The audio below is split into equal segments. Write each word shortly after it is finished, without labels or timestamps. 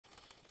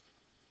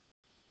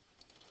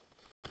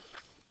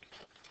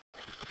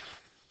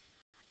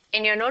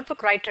In your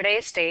notebook, write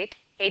today's date,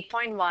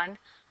 8.1,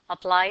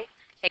 apply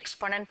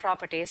exponent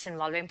properties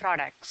involving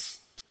products.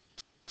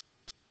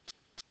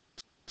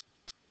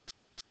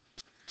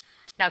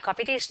 Now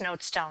copy these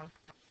notes down.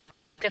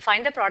 To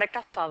find the product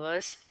of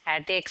powers,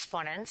 add the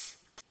exponents,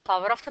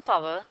 power of the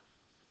power,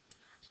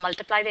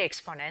 multiply the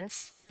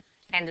exponents,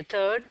 and the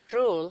third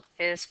rule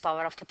is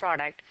power of the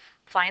product.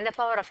 Find the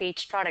power of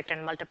each product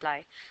and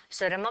multiply.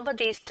 So remember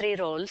these three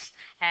rules,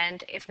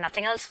 and if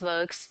nothing else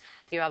works,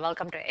 you are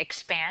welcome to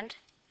expand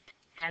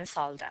and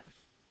solve them.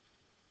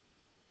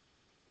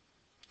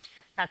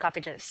 Now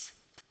copy this.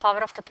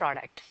 Power of the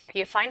product.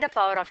 You find the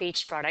power of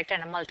each product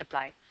and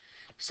multiply.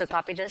 So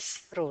copy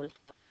this rule.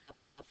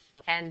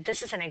 And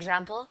this is an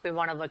example. We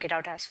want to work it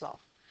out as well.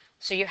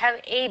 So you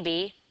have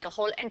AB, the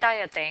whole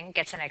entire thing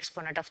gets an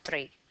exponent of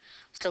 3.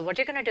 So what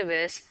you're going to do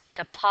is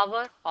the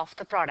power of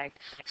the product.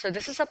 So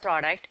this is a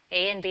product,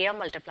 A and B are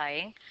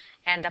multiplying,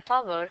 and the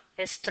power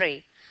is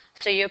 3.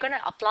 So you're going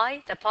to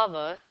apply the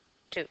power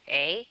to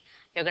A,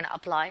 you're going to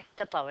apply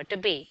the power to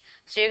B.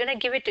 So you're going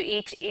to give it to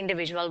each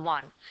individual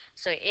one.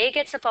 So A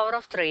gets a power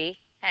of 3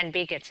 and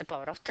B gets a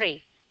power of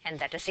 3, and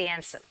that is the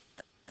answer.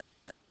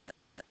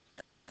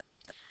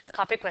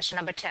 Copy question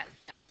number 10.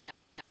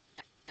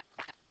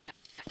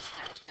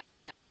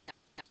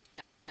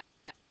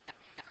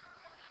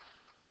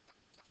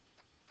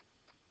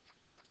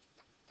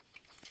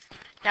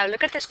 Now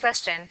look at this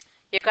question.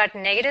 You got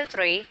negative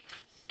 3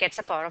 gets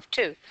a power of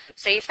 2.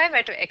 So if I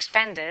were to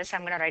expand this,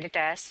 I'm going to write it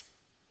as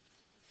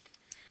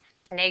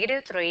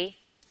negative 3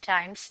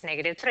 times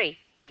negative 3.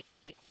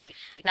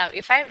 Now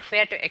if I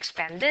were to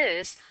expand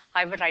this,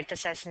 I would write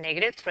this as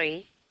negative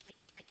 3,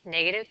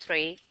 negative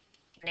 3,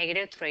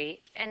 negative 3,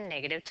 and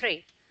negative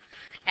 3.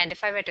 And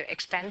if I were to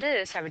expand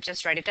this, I would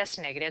just write it as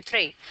negative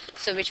 3.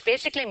 So which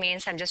basically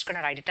means I'm just going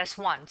to write it as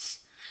ones.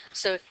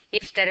 So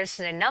if there is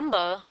a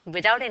number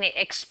without any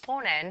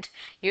exponent,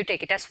 you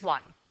take it as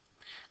 1.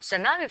 So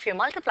now if you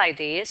multiply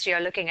these, you're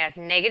looking at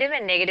negative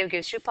and negative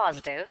gives you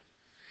positive,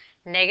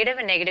 negative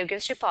and negative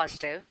gives you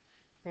positive,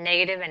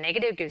 negative and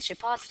negative gives you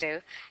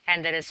positive,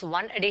 and there is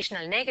one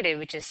additional negative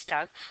which is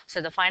stuck.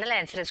 So the final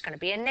answer is going to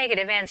be a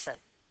negative answer.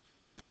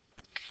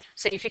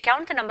 So if you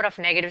count the number of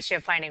negatives,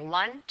 you're finding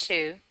 1,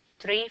 2,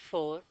 3,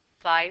 4,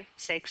 5,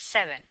 6,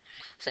 7.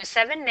 So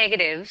 7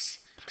 negatives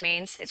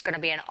means it's going to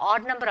be an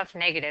odd number of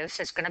negatives.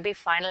 So it's going to be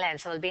final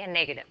answer will be a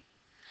negative.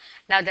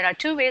 Now there are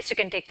two ways you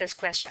can take this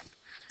question.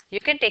 You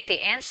can take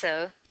the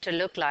answer to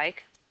look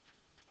like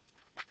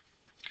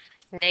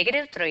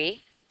negative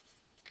 3.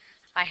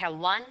 I have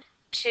 1,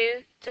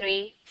 2,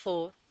 3,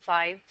 4,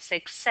 5,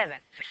 6, 7.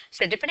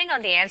 So depending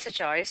on the answer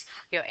choice,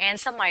 your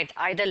answer might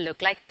either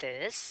look like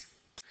this,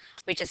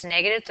 which is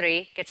negative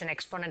 3 gets an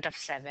exponent of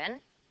 7,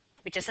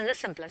 which is in the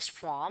simplest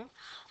form,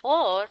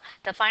 or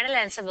the final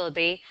answer will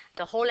be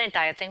the whole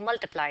entire thing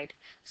multiplied.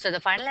 So the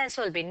final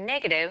answer will be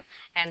negative,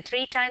 and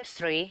 3 times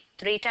 3,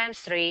 3 times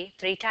 3,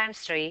 3 times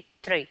 3,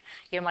 3.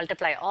 You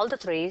multiply all the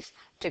 3's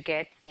to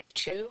get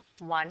 2,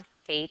 1,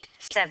 8,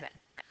 7.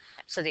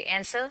 So the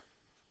answer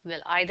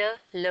will either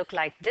look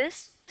like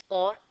this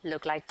or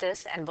look like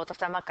this, and both of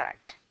them are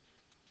correct.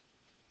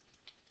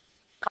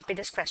 Copy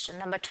this question,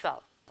 number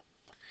 12.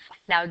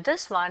 Now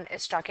this one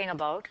is talking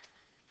about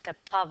the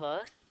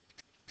power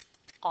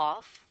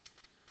of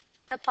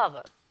the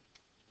power.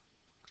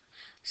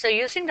 So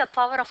using the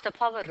power of the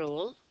power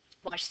rule,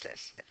 watch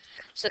this.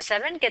 So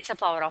 7 gets a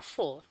power of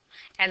 4,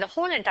 and the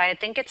whole entire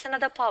thing gets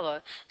another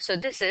power. So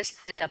this is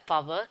the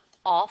power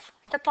of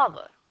the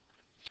power.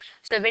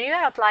 So when you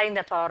are applying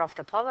the power of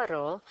the power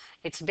rule,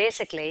 it's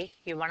basically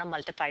you want to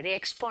multiply the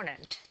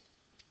exponent.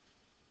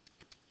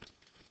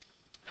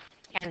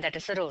 And that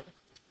is the rule.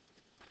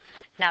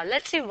 Now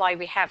let's see why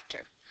we have to.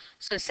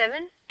 So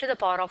 7 to the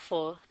power of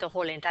 4, the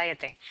whole entire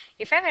thing.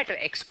 If I were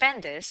to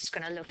expand this, it's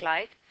going to look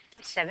like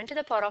 7 to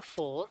the power of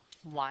 4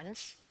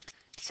 once,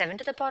 7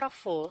 to the power of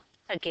 4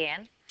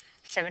 again,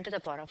 7 to the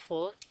power of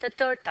 4 the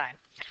third time.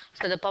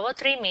 So the power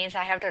 3 means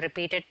I have to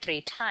repeat it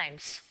 3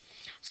 times.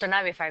 So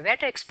now if I were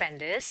to expand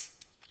this,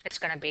 it's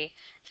going to be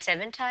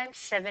 7 times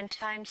 7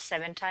 times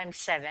 7 times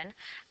 7,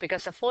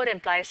 because the 4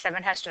 implies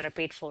 7 has to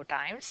repeat 4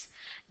 times.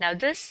 Now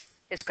this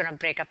is going to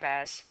break up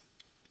as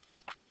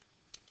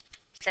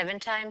 7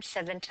 times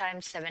 7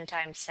 times 7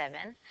 times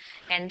 7,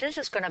 and this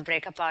is going to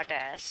break apart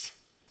as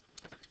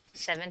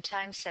 7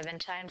 times 7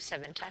 times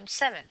 7 times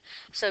 7.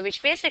 So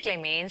which basically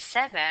means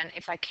 7,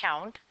 if I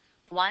count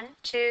 1,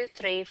 2,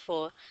 3,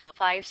 4,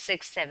 5,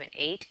 6, 7,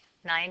 8,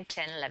 9,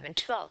 10, 11,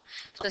 12.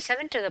 So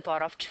 7 to the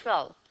power of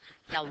 12.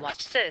 Now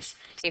watch this.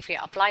 If you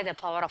apply the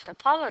power of the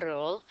power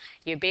rule,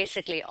 you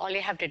basically all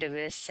you have to do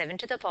is 7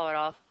 to the power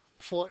of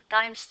 4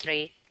 times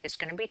 3 is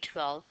going to be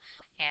 12,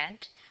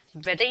 and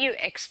whether you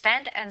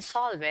expand and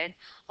solve it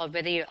or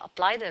whether you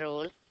apply the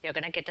rule, you're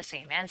going to get the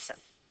same answer.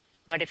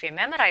 But if you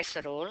memorize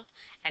the rule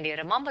and you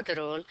remember the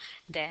rule,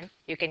 then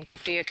you can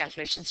do your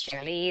calculations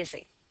really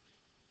easy.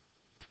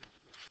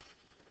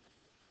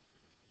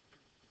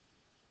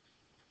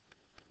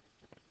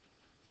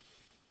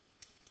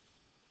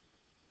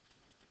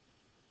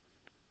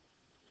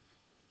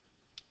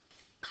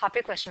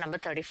 copy question number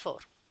 34.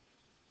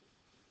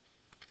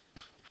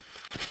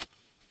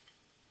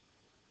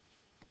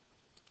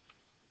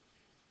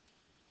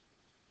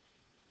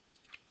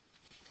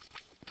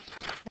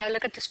 Now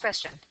look at this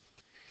question.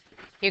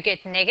 You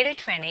get negative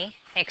 20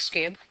 x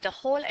cubed. The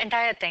whole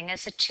entire thing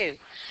is a 2.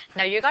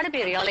 Now you got to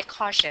be really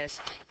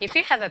cautious. If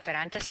you have a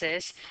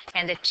parenthesis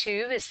and the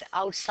 2 is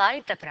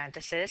outside the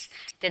parenthesis,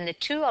 then the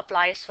 2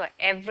 applies for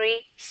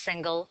every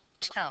single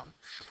term.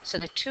 So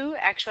the 2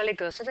 actually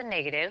goes to the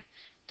negative,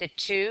 the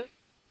 2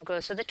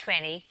 goes to the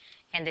 20,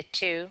 and the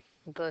 2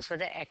 goes for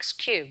the x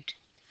cubed.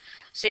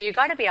 So you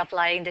got to be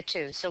applying the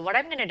 2. So what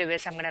I'm going to do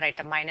is I'm going to write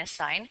the minus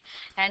sign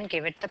and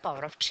give it the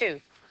power of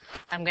 2.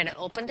 I'm going to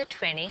open the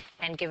 20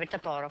 and give it the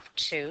power of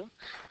 2.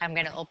 I'm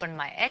going to open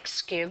my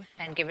x cube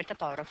and give it the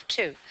power of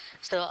 2.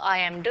 So I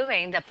am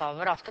doing the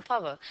power of the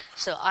power.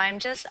 So I'm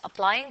just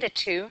applying the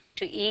 2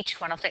 to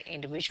each one of the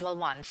individual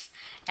ones.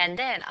 And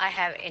then I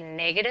have a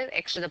negative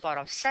x to the power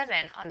of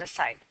 7 on the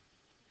side.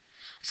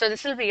 So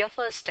this will be your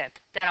first step.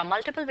 There are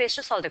multiple ways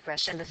to solve the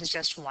question. This is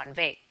just one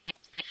way.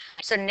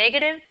 So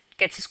negative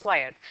gets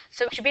squared.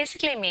 So which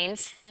basically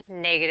means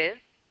negative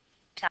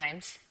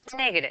times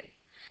negative.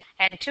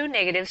 And 2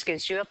 negatives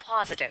gives you a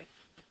positive.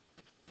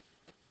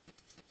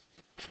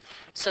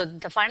 So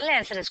the final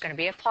answer is going to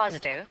be a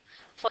positive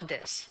for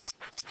this.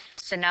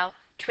 So now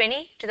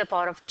 20 to the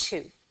power of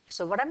 2.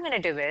 So what I'm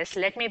going to do is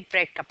let me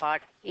break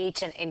apart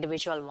each and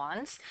individual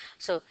ones.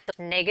 So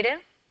negative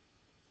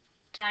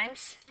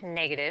times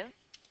negative,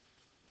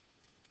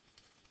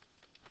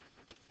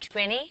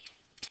 20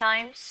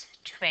 times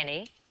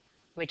 20,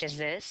 which is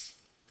this,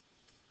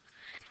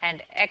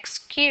 and x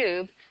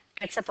cubed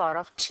gets a power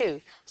of 2.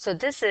 So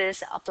this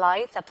is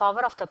apply the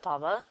power of the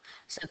power.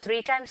 So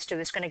 3 times 2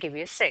 is going to give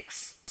you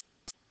 6.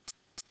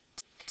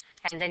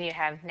 And then you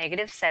have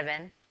negative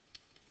 7.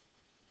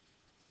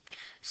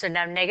 So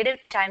now negative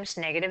times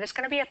negative is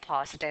going to be a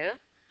positive.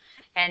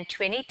 And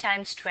 20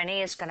 times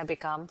 20 is going to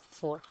become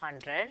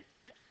 400.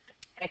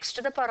 X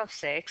to the power of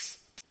 6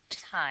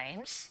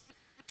 times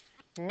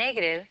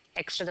negative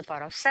x to the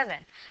power of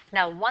 7.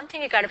 Now one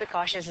thing you got to be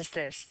cautious is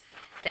this.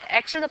 The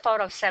x to the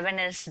power of 7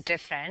 is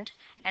different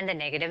and the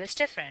negative is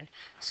different.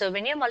 So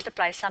when you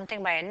multiply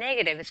something by a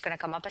negative, it's going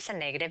to come up as a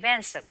negative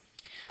answer.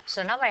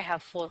 So now I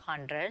have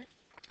 400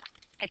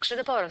 x to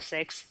the power of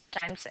 6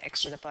 times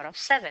x to the power of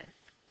 7.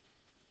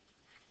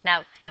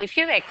 Now, if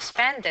you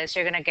expand this,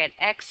 you're going to get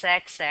x,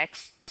 x,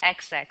 x,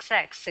 x, x,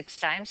 x 6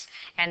 times,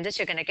 and this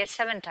you're going to get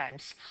 7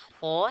 times.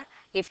 Or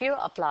if you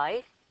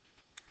apply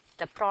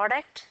the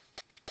product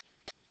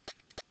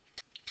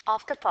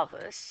of the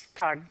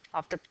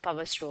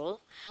powers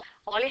rule,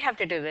 all you have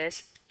to do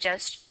is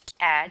just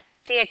add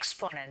the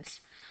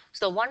exponents.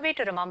 So one way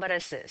to remember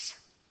is this.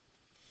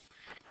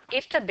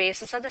 If the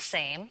bases are the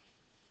same,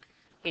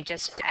 you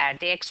just add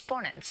the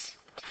exponents.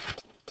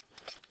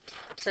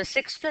 So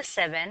 6 plus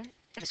 7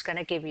 is going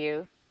to give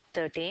you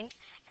 13,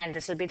 and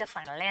this will be the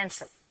final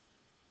answer.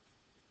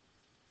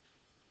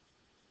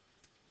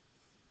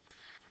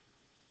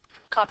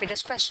 Copy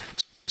this question.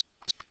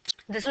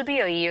 This will be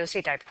your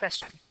EOC type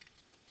question.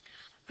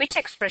 Which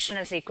expression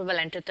is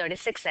equivalent to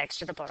 36x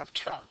to the power of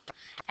 12?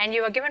 And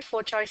you are given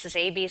 4 choices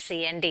A, B,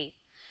 C, and D.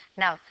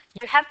 Now,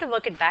 you have to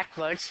work it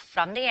backwards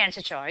from the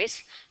answer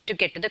choice to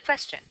get to the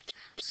question.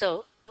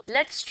 So,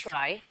 let's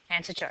try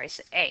answer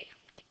choice A.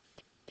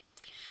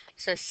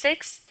 So,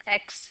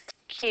 6x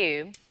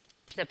cubed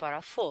to the power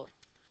of 4.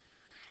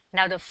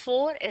 Now, the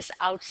 4 is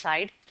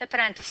outside the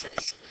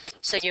parenthesis.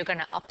 So, you're going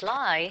to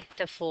apply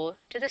the 4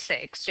 to the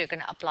 6. You're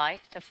going to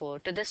apply the 4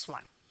 to this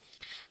one.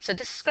 So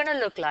this is going to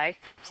look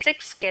like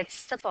 6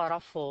 gets the power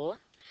of 4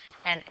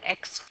 and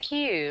x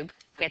cubed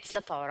gets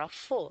the power of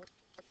 4.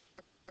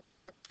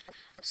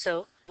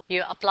 So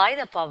you apply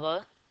the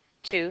power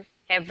to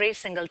every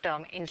single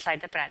term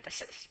inside the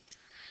parenthesis.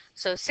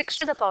 So 6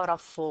 to the power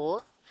of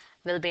 4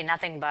 will be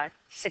nothing but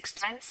 6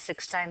 times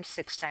 6 times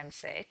 6 times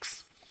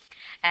 6.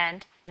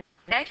 And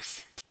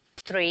next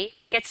 3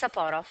 gets the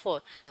power of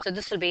 4. So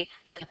this will be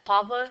the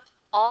power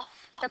of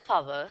the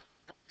power.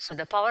 So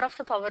the power of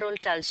the power rule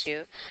tells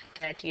you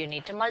that you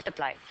need to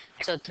multiply.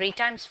 So 3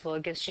 times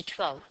 4 gives you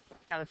 12.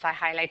 Now if I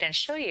highlight and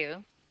show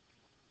you,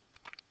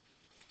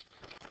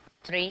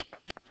 3,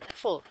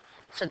 4.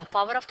 So the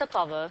power of the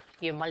power,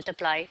 you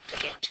multiply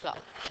to get 12.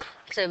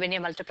 So when you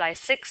multiply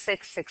 6,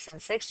 6, 6,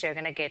 and 6, you're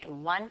going to get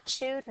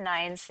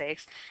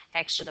 1296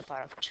 x to the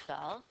power of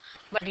 12.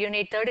 But you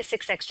need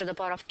 36 x to the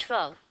power of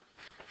 12.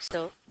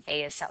 So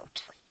A is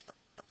out.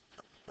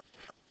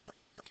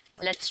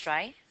 Let's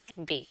try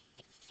B.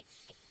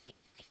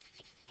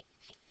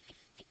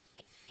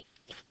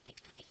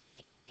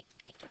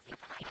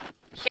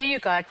 Here you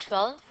got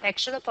 12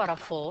 x to the power of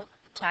 4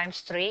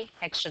 times 3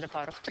 x to the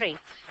power of 3.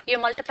 You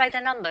multiply the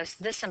numbers.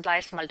 This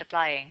implies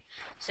multiplying.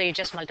 So you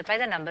just multiply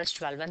the numbers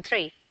 12 and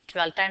 3.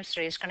 12 times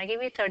 3 is going to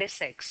give you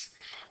 36.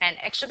 And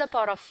x to the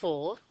power of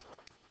 4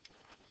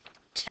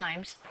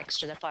 times x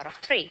to the power of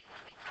 3.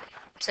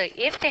 So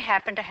if they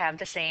happen to have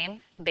the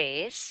same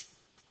base,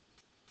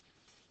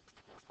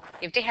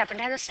 If they happen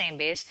to have the same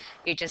base,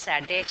 you just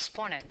add the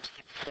exponent.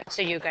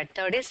 So you get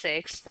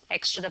 36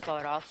 x to the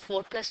power of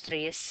 4 plus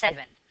 3 is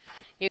 7.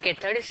 You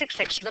get 36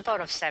 x to the power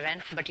of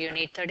 7, but you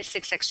need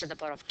 36 x to the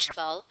power of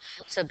 12,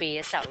 so B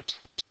is out.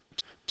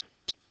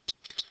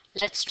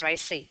 Let's try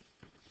C.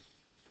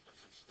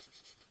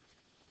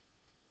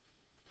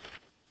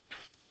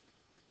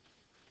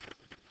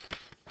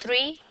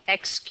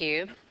 3x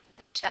cubed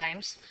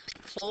times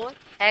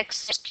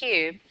 4x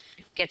cubed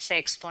gets the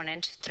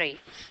exponent 3.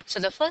 So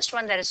the first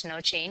one, there is no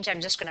change.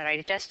 I'm just going to write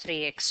it as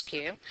 3x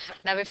cubed.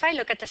 Now if I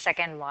look at the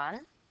second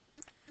one,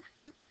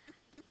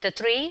 the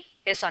 3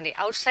 is on the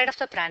outside of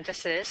the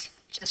parenthesis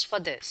just for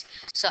this.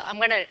 So I'm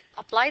going to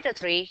apply the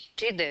 3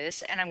 to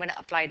this, and I'm going to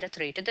apply the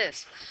 3 to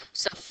this.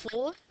 So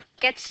 4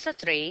 gets the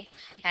 3,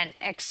 and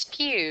x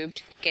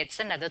cubed gets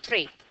another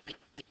 3.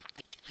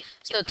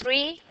 So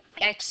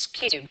 3x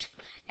cubed,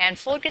 and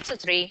 4 gets a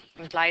 3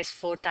 implies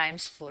 4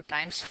 times 4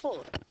 times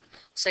 4.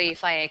 So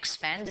if I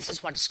expand, this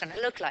is what it's going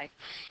to look like.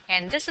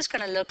 And this is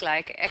going to look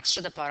like x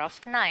to the power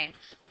of 9,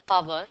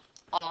 power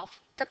of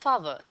the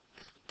power.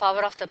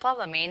 Power of the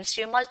power means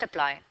you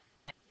multiply.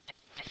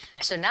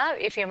 So now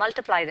if you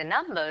multiply the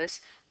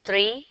numbers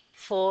 3,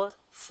 4,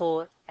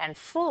 4, and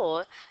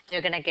 4,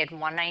 you're going to get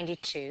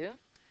 192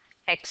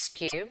 x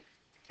cubed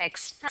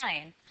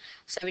x9.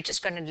 So which is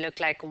going to look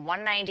like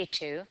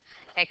 192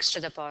 x to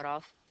the power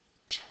of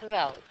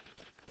 12.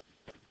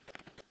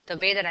 The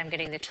way that I'm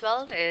getting the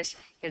 12 is,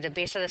 if the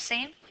base are the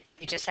same,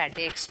 you just add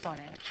the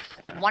exponent.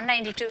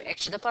 192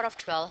 x to the power of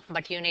 12,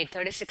 but you need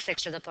 36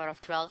 x to the power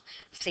of 12.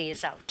 C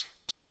is out.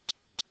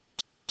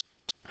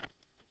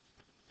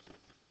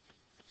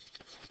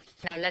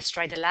 Now let's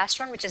try the last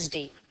one, which is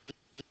D.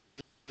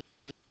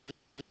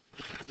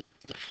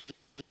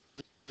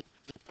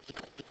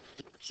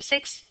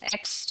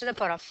 6x to the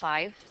power of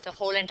 5, the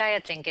whole entire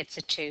thing gets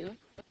a 2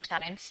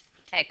 times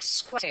x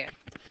squared.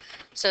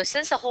 So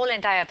since the whole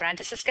entire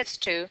parenthesis gets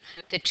 2,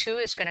 the 2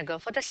 is going to go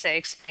for the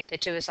 6. The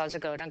 2 is also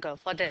going to go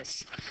for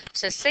this.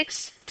 So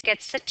 6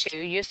 gets the 2.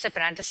 Use the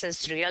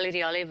parenthesis really,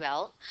 really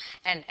well.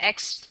 And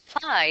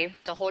x5,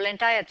 the whole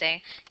entire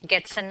thing,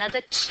 gets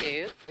another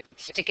 2.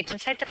 Stick it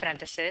inside the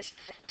parenthesis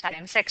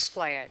times x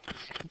squared.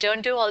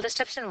 Don't do all the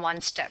steps in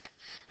one step.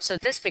 So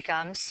this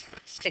becomes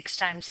 6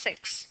 times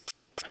 6.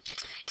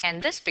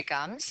 And this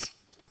becomes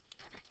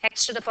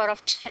x to the power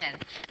of 10.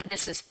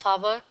 This is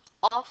power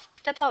of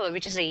the power,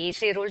 which is an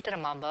easy rule to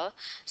remember.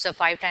 So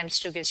 5 times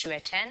 2 gives you a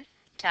 10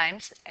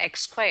 times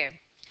x squared.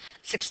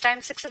 6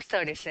 times 6 is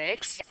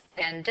 36.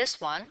 And this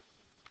one,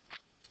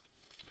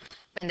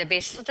 when the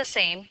bases are the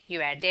same,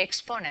 you add the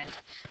exponent.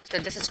 So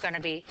this is going to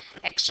be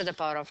x to the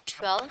power of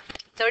 12.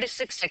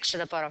 36 x to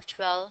the power of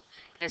 12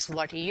 is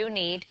what you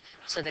need.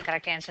 So the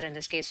correct answer in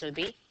this case will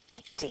be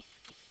D.